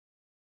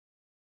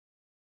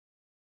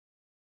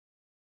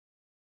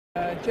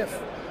Jeff,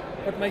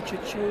 what made you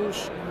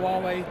choose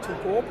Huawei to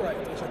cooperate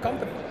as a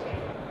company?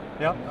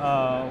 Yep,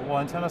 well,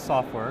 antenna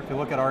software, if you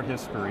look at our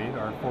history,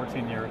 our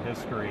 14-year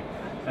history,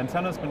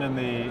 antenna's been in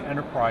the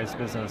enterprise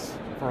business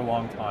for a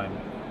long time.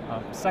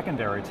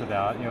 Secondary to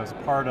that, as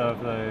part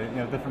of the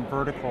different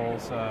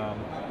verticals,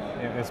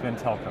 it's been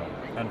telco.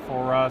 And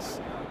for us,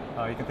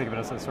 you can think of it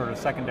as a sort of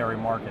secondary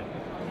market.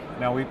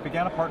 Now, we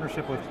began a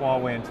partnership with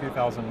Huawei in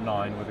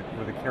 2009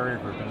 with a carrier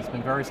group, and it's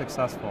been very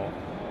successful.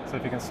 So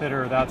if you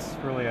consider that's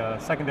really a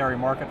secondary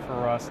market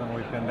for us, and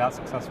we've been that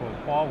successful with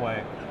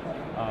Huawei,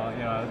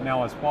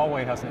 now as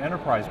Huawei has an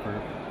enterprise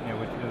group,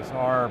 which is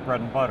our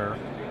bread and butter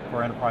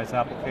for enterprise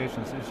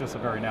applications, it's just a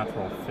very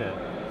natural fit.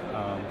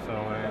 So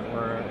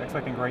we're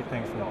expecting great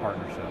things from the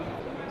partnership.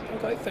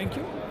 Okay, thank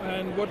you.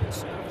 And what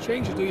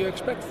changes do you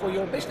expect for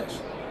your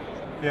business?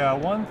 Yeah,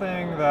 one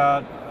thing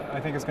that I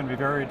think is going to be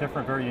very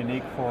different, very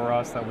unique for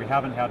us that we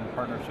haven't had in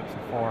partnerships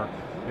before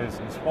is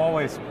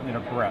Huawei's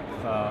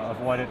breadth of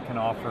what it can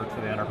offer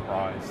to the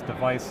enterprise,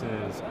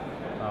 devices,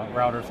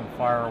 routers and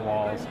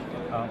firewalls.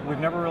 We've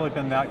never really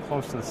been that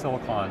close to the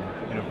silicon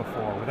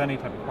before with any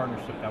type of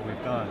partnership that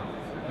we've done.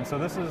 And so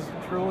this is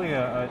truly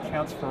a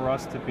chance for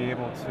us to be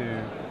able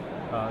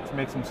to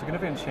make some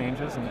significant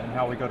changes in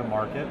how we go to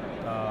market.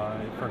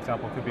 For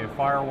example, it could be a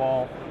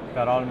firewall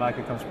that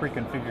automatically comes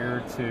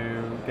pre-configured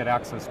to get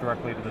access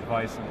directly to the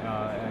device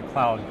and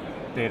cloud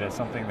data,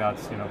 something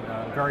that's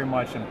very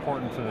much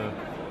important to the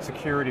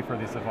security for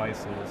these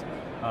devices.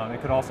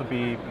 It could also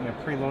be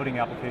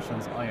preloading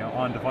applications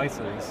on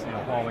devices,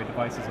 Huawei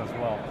devices as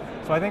well.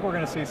 So I think we're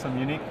going to see some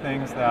unique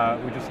things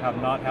that we just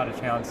have not had a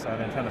chance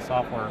at antenna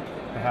software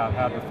to have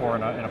had before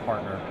in a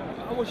partner.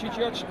 How would you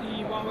judge the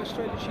Huawei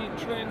strategy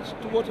trends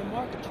toward the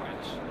market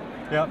trends?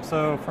 Yeah,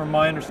 so from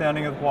my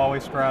understanding of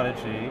Huawei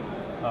strategy,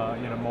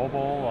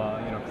 mobile,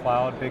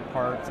 cloud, big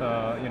part,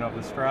 of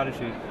the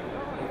strategy.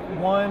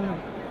 One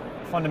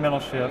fundamental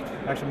shift,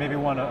 actually maybe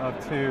one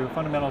of two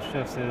fundamental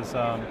shifts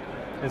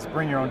is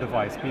bring your own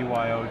device,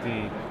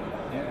 BYOD.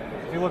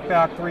 If you look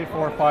back 3,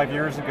 4, 5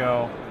 years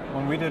ago,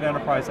 when we did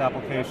enterprise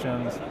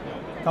applications,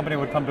 the company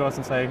would come to us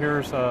and say,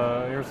 here's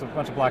a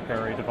bunch of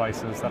BlackBerry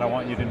devices that I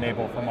want you to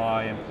enable for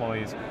my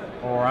employees,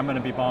 or I'm going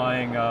to be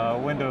buying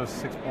Windows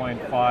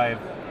 6.5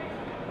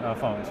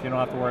 phones. You don't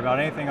have to worry about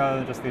anything other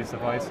than just these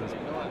devices.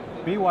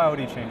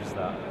 BYOD changes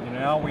that.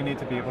 Now we need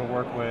to be able to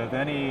work with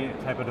any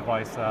type of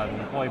device that an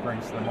employee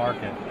brings to the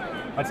market.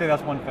 I'd say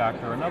that's one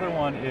factor. Another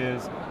one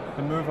is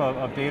the move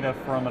of data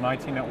from an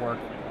IT network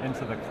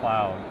into the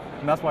cloud.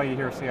 And that's why you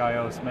hear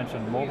CIOs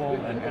mention mobile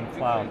and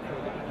cloud.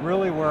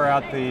 Really, we're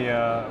at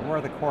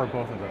the core of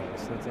both of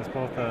those. It's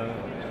both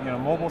a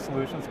mobile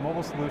solution,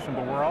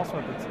 but we're also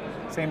at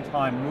the same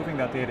time moving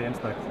that data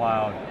into the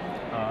cloud.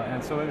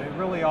 And so it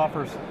really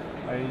offers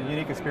a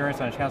unique experience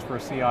and a chance for a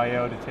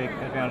CIO to take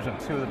advantage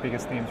of two of the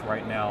biggest themes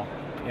right now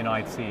in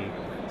IT.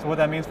 So what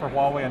that means for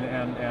Huawei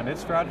and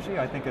its strategy,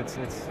 I think it's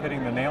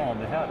hitting the nail on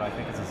the head. I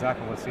think it's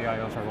exactly what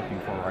CIOs are looking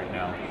for right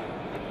now.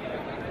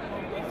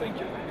 Well, thank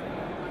you.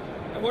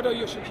 And what are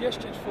your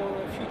suggestions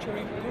for future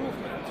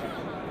improvement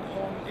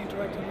on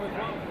interacting with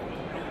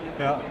Huawei?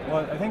 Yeah,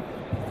 well, I think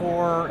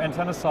for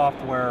antenna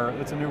software,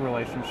 it's a new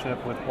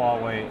relationship with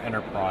Huawei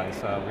Enterprise.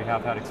 We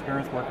have had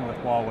experience working with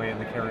Huawei in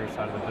the carrier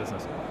side of the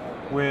business.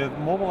 With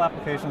mobile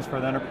applications for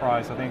the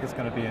enterprise, I think it's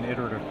going to be an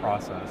iterative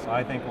process.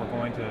 I think we're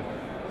going to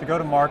go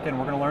to market and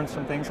we're going to learn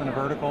some things in a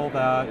vertical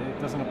that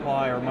it doesn't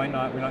apply or we might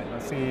not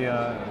see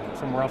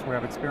somewhere else where we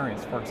have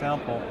experience. For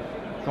example,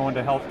 going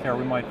to healthcare,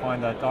 we might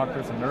find that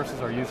doctors and nurses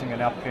are using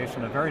an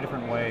application a very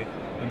different way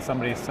than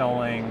somebody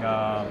selling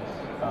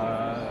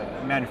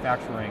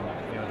manufacturing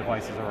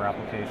devices or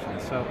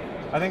applications. So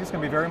I think it's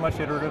going to be very much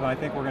iterative, and I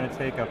think we're going to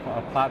take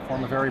a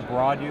platform, a very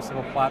broad use of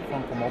a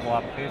platform for mobile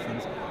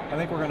applications. I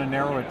think we're going to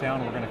narrow it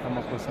down. We're going to come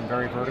up with some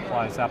very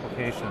verticalized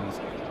applications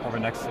over the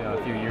next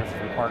few years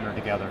as we partner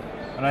together.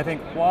 And I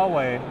think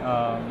Huawei,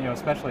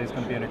 especially, is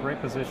going to be in a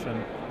great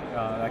position,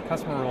 that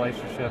customer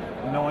relationship,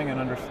 knowing and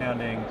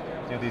understanding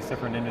these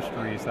different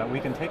industries, that we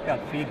can take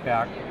that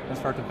feedback and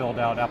start to build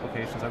out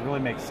applications that really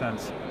make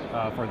sense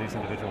for these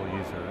individual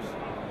users.